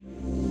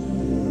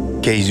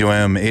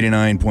KZUM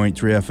 89.3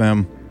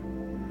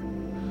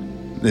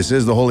 FM. This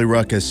is the Holy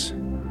Ruckus.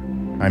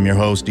 I'm your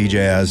host, DJ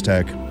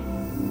Aztec.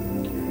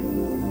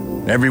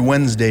 Every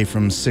Wednesday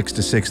from 6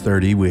 to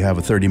 6:30, we have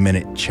a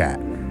 30-minute chat.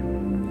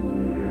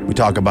 We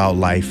talk about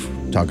life,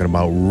 talking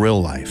about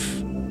real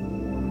life.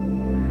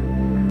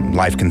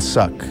 Life can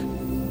suck.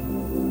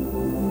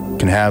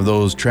 Can have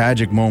those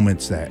tragic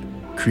moments that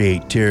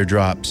create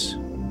teardrops.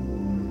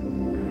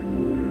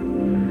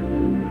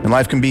 And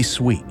life can be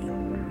sweet.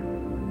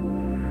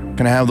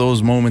 Can have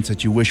those moments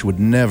that you wish would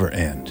never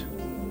end.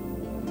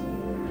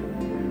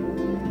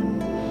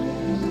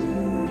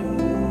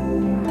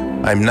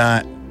 I'm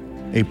not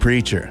a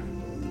preacher.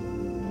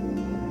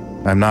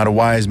 I'm not a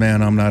wise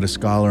man. I'm not a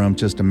scholar. I'm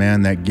just a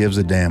man that gives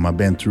a damn. I've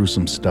been through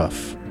some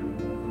stuff.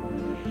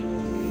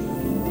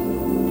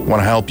 Want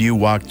to help you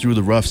walk through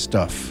the rough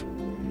stuff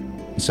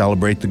and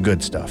celebrate the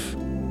good stuff.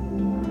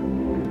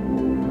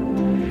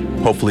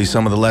 Hopefully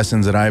some of the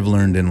lessons that I've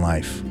learned in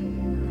life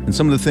and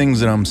some of the things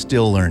that I'm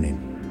still learning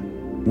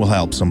will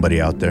help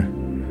somebody out there.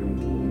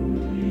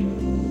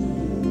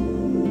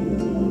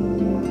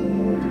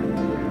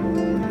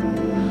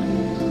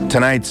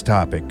 Tonight's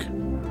topic.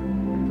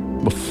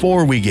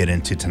 Before we get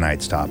into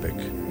tonight's topic,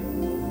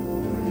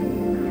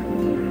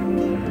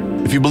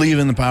 if you believe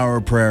in the power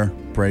of prayer,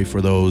 pray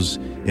for those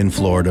in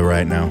Florida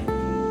right now.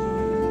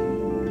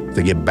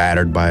 They get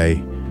battered by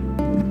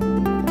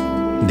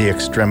the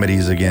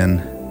extremities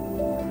again.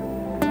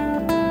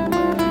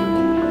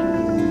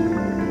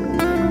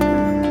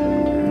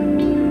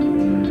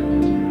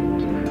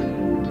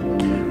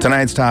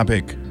 Tonight's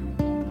topic,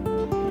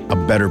 a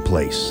better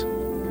place.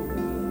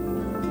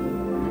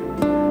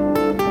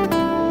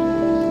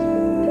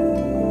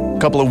 A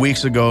couple of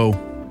weeks ago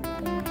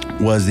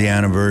was the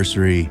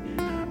anniversary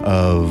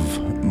of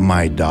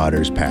my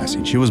daughter's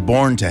passing. She was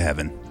born to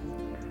heaven.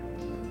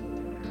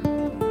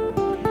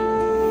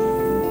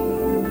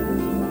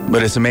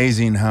 But it's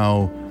amazing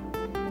how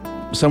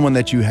someone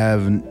that you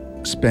haven't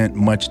spent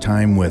much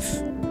time with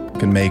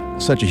can make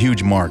such a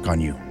huge mark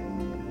on you.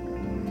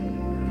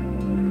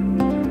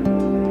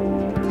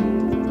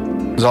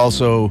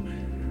 Also,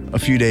 a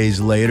few days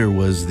later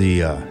was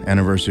the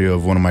anniversary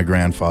of one of my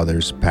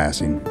grandfathers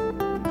passing.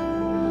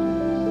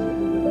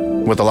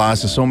 With the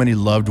loss of so many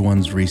loved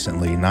ones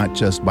recently, not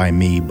just by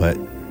me, but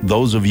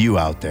those of you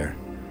out there.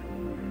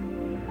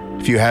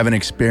 If you haven't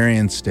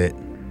experienced it,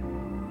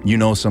 you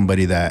know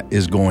somebody that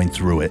is going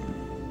through it.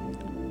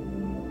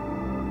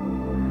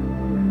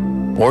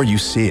 Or you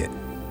see it.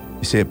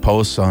 You see it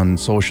posts on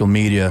social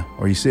media,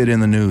 or you see it in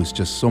the news,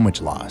 just so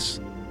much loss.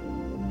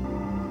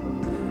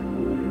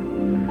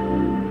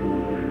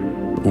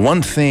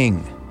 One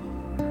thing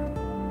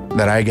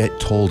that I get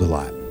told a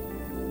lot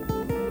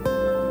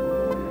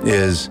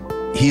is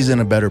he's in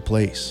a better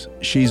place.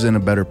 She's in a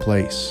better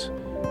place.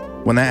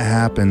 When that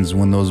happens,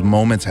 when those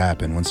moments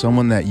happen, when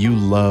someone that you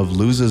love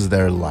loses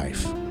their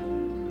life,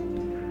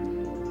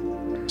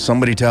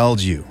 somebody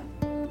tells you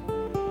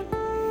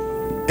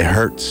it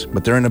hurts,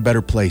 but they're in a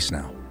better place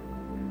now.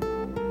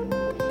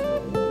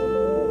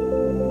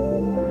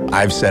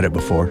 I've said it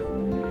before.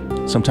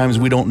 Sometimes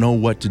we don't know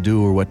what to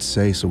do or what to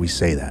say, so we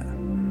say that.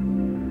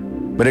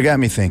 But it got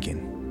me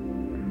thinking.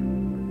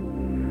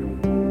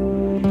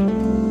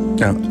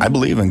 Now, I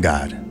believe in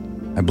God.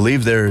 I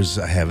believe there's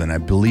a heaven. I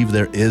believe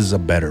there is a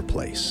better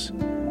place.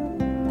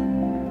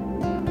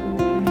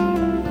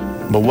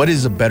 But what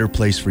is a better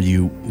place for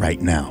you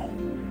right now?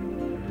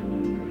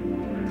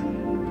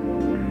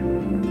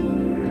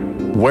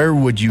 Where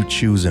would you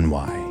choose and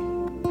why?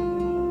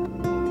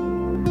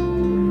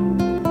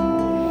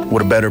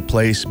 Would a better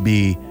place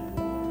be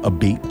a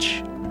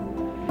beach?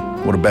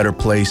 Would a better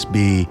place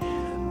be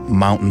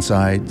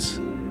mountainsides?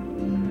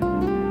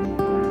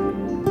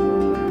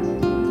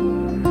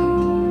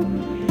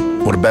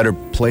 Would a better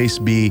place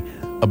be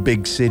a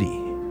big city?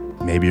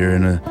 Maybe you're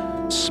in a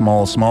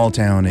small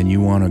town and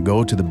you want to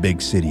go to the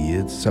big city.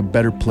 It's a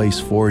better place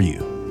for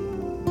you.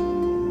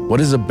 What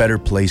is a better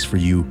place for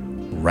you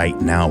right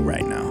now?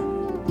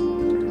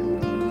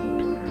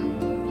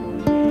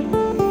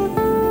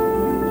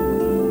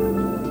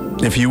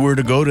 If you were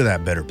to go to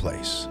that better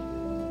place,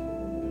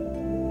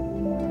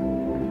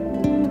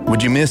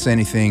 would you miss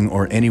anything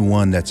or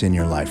anyone that's in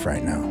your life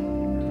right now?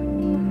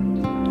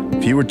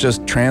 If you were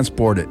just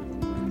transported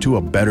to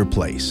a better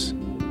place,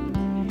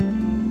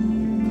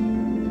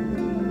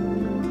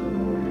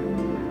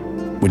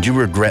 would you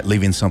regret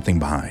leaving something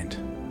behind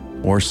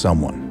or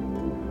someone?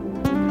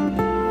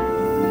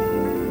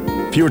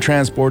 If you were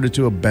transported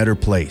to a better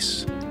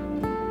place,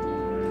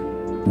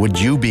 would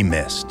you be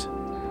missed?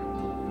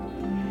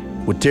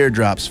 Would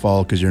teardrops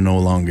fall because you're no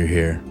longer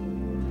here?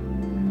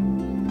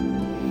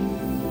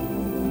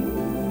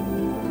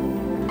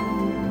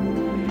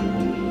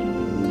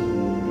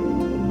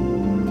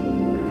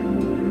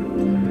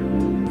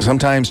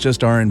 Sometimes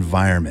just our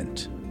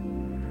environment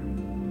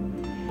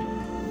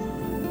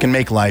can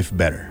make life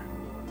better.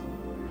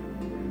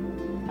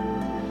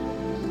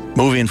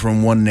 Moving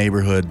from one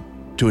neighborhood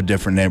to a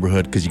different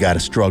neighborhood because you got a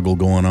struggle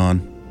going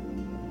on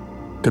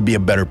could be a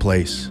better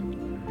place.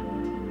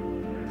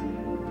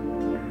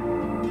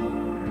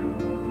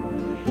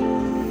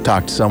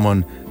 Talked to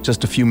someone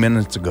just a few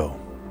minutes ago.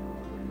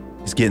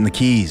 He's getting the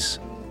keys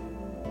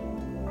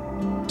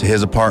to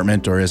his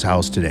apartment or his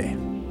house today.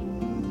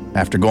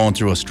 After going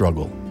through a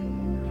struggle,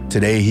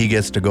 today he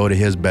gets to go to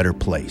his better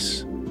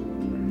place.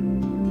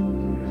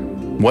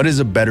 What is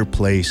a better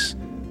place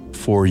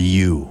for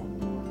you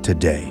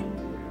today?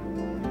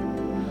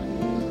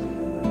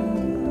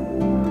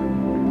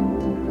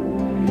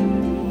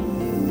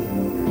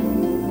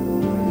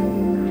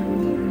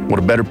 Would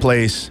a better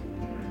place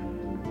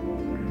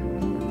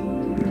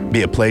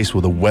be a place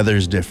where the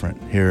weather's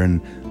different? Here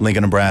in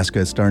Lincoln,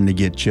 Nebraska, it's starting to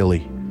get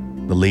chilly.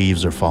 The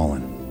leaves are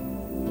falling.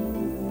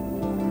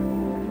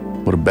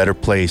 Would a better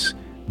place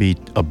be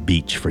a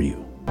beach for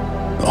you?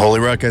 The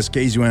Holy Ruckus,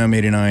 KZUM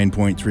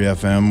 89.3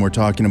 FM. We're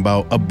talking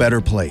about a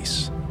better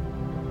place.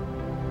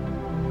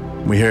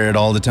 We hear it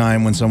all the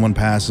time when someone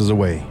passes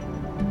away.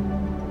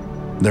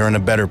 They're in a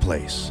better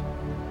place.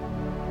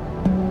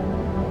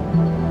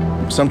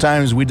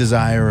 Sometimes we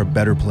desire a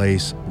better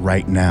place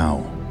right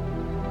now.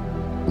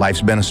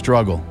 Life's been a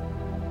struggle.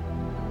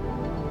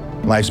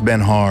 Life's been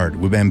hard.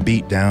 We've been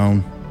beat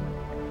down.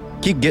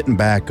 Keep getting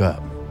back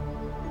up.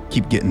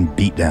 Keep getting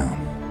beat down.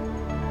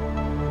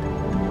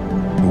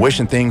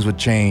 Wishing things would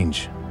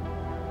change.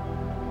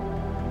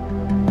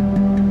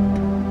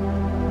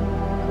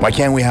 Why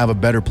can't we have a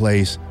better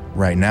place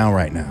right now?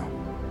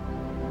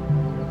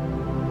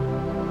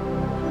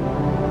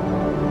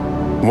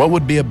 What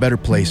would be a better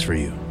place for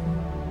you?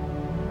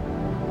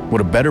 Would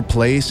a better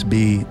place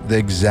be the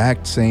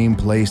exact same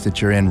place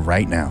that you're in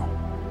right now?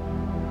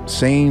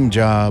 Same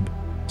job,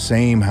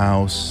 same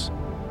house,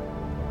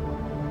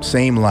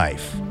 same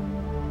life,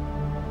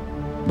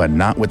 but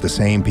not with the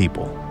same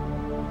people.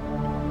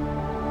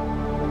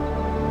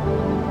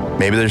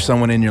 Maybe there's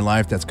someone in your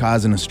life that's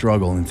causing a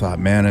struggle and thought,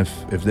 man,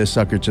 if this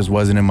sucker just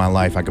wasn't in my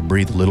life, I could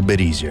breathe a little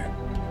bit easier.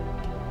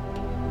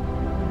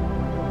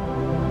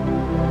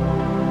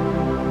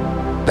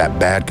 That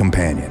bad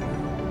companion.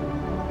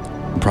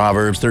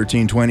 Proverbs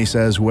 13:20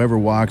 says, whoever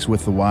walks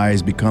with the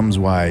wise becomes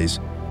wise,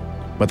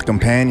 but the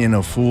companion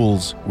of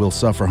fools will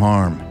suffer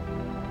harm.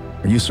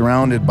 Are you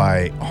surrounded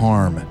by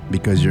harm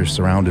because you're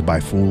surrounded by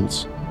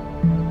fools?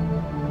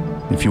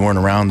 If you weren't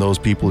around those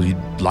people,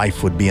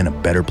 life would be in a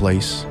better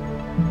place.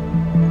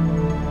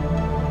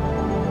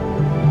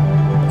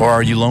 Or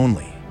are you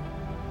lonely?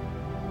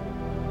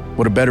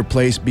 Would a better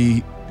place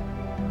be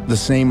the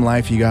same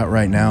life you got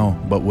right now,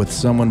 but with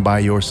someone by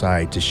your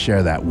side to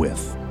share that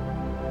with?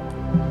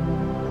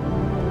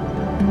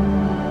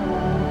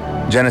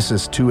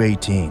 Genesis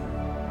 2:18.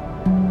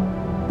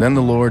 Then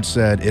the Lord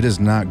said, it is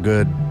not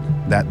good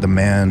that the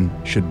man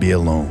should be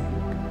alone.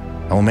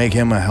 I will make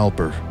him a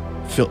helper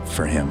fit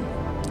for him.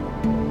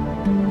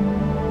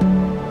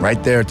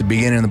 Right there at the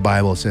beginning of the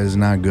Bible, it says it's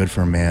not good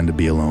for a man to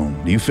be alone.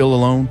 Do you feel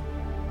alone?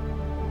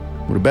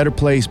 Would a better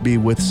place be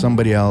with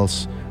somebody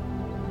else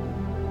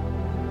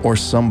or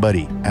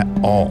somebody at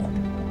all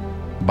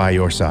by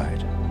your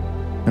side?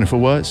 And if it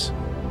was,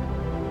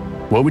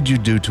 what would you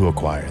do to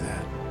acquire that?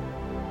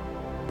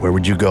 Where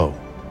would you go?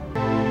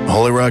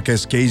 Holy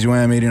Ruckus,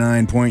 KZUM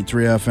 89.3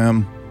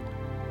 FM.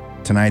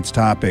 Tonight's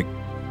topic,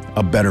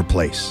 a better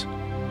place.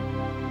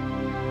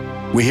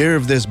 We hear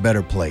of this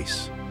better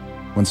place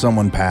when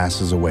someone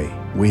passes away.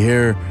 We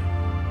hear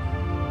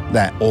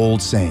that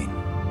old saying,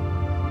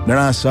 they're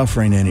not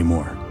suffering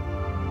anymore.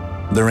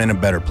 They're in a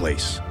better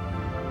place.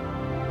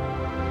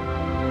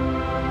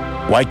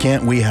 Why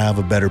can't we have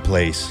a better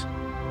place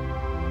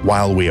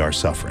while we are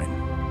suffering?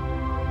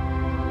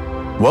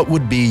 What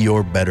would be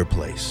your better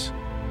place?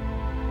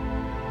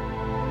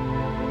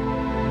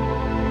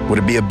 Would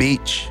it be a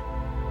beach?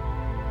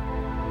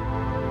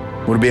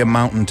 Would it be a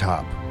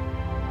mountaintop?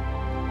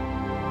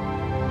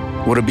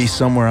 Would it be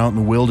somewhere out in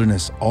the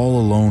wilderness all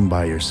alone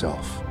by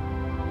yourself?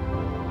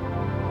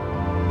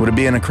 Would it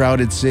be in a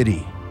crowded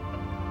city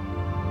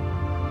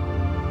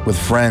with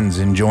friends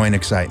enjoying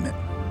excitement?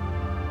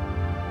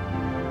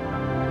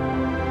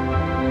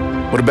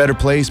 Would a better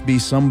place be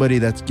somebody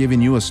that's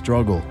giving you a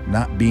struggle,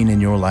 not being in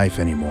your life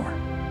anymore?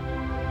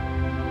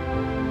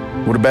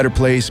 Would a better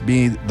place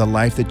be the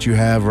life that you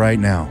have right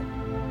now,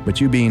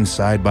 but you being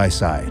side by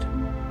side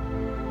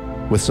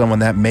with someone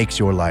that makes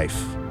your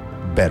life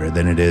better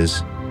than it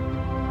is?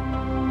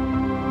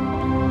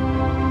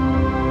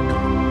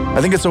 I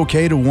think it's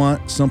okay to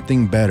want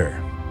something better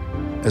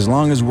as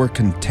long as we're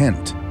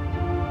content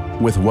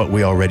with what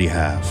we already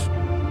have.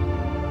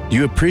 Do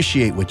you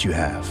appreciate what you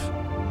have?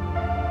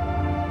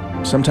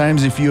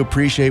 Sometimes if you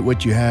appreciate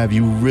what you have,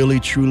 you really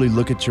truly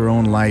look at your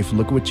own life,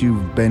 look what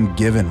you've been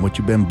given, what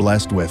you've been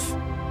blessed with.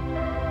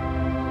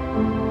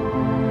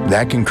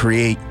 That can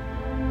create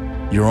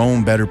your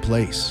own better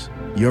place.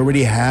 You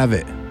already have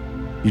it.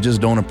 You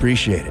just don't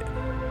appreciate it.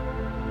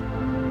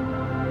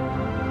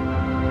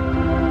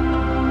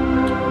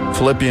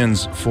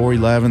 Philippians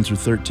 4:11 through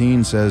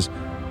 13 says,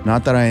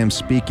 not that I am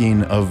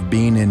speaking of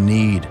being in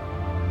need,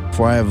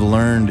 for I have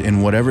learned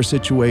in whatever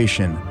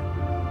situation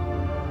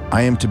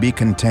I am to be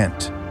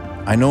content.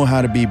 I know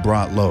how to be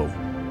brought low.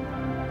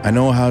 I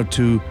know how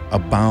to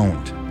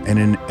abound and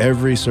in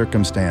every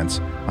circumstance,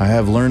 I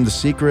have learned the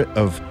secret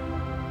of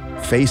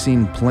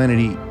facing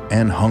plenty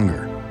and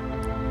hunger,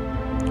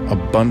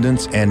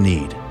 abundance and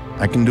need.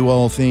 I can do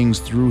all things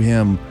through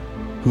him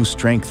who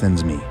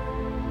strengthens me.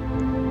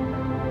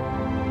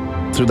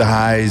 Through the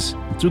highs,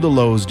 through the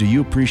lows, do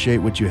you appreciate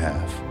what you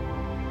have?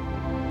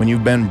 When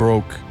you've been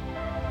broke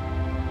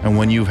and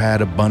when you've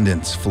had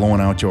abundance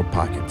flowing out your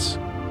pockets,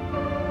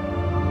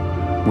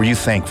 were you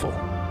thankful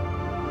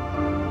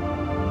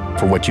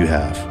for what you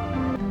have?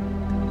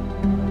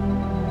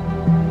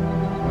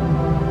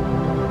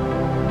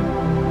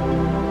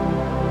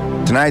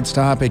 Tonight's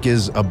topic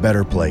is a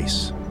better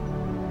place.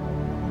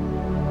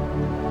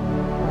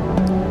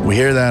 We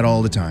hear that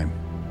all the time.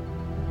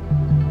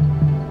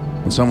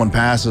 When someone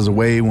passes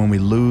away, when we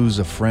lose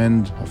a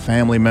friend, a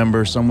family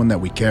member, someone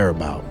that we care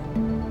about.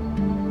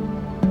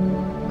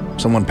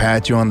 Someone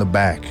pats you on the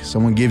back,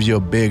 someone gives you a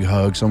big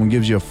hug, someone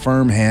gives you a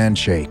firm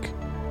handshake,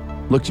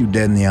 looks you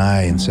dead in the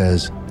eye and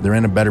says, they're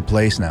in a better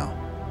place now.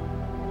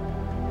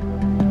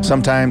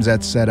 Sometimes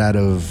that's said out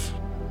of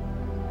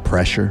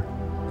pressure.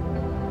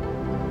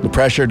 The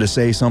pressure to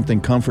say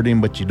something comforting,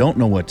 but you don't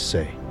know what to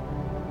say.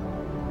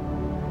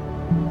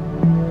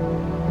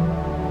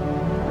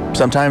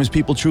 Sometimes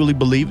people truly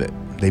believe it.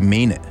 They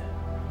mean it.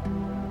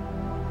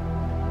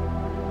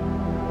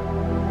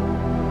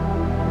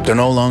 They're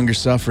no longer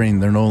suffering.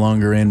 They're no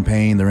longer in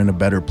pain. They're in a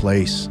better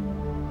place.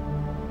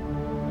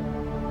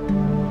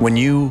 When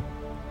you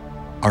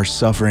are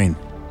suffering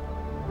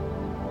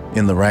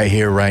in the right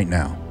here, right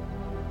now,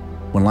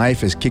 when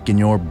life is kicking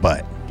your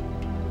butt,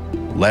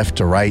 left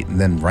to right and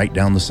then right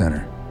down the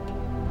center,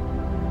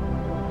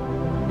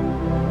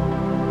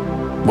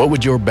 what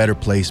would your better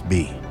place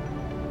be?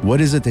 What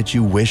is it that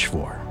you wish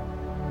for?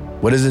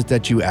 What is it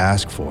that you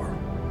ask for?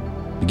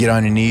 You get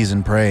on your knees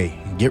and pray.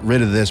 Get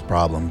rid of this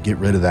problem. Get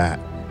rid of that.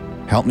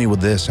 Help me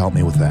with this. Help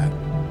me with that.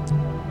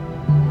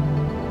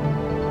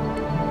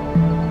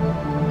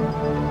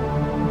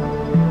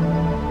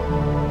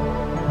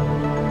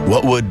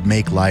 What would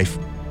make life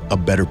a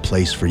better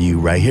place for you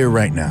right here,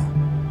 right now?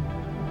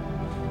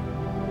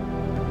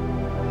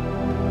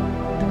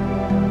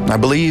 I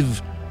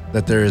believe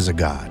that there is a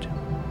God.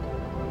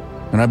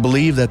 And I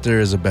believe that there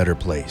is a better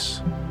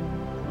place.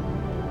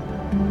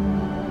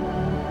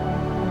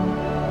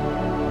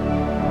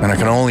 And I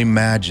can only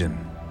imagine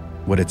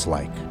what it's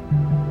like.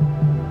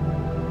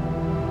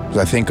 As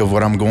I think of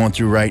what I'm going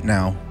through right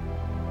now,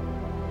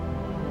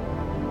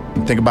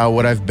 and think about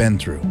what I've been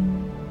through.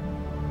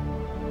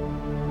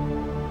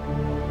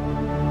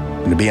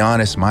 And to be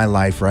honest, my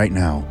life right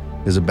now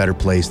is a better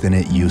place than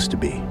it used to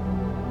be.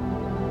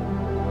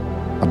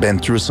 I've been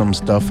through some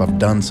stuff, I've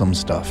done some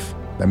stuff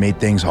that made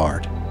things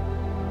hard.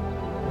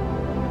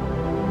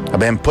 I've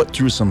been put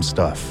through some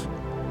stuff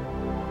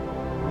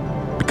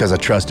because I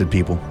trusted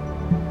people.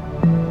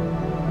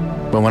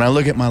 But when I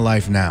look at my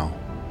life now,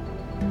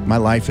 my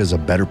life is a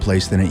better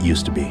place than it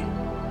used to be.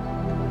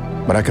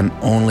 But I can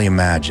only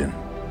imagine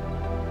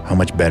how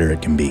much better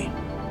it can be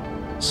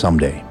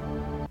someday.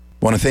 I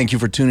want to thank you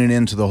for tuning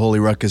in to the Holy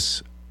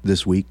Ruckus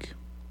this week.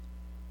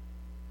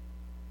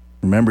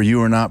 Remember, you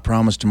are not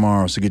promised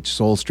tomorrow, so get your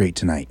soul straight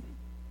tonight.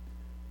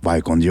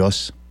 Vaya con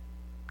Dios.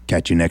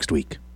 Catch you next week.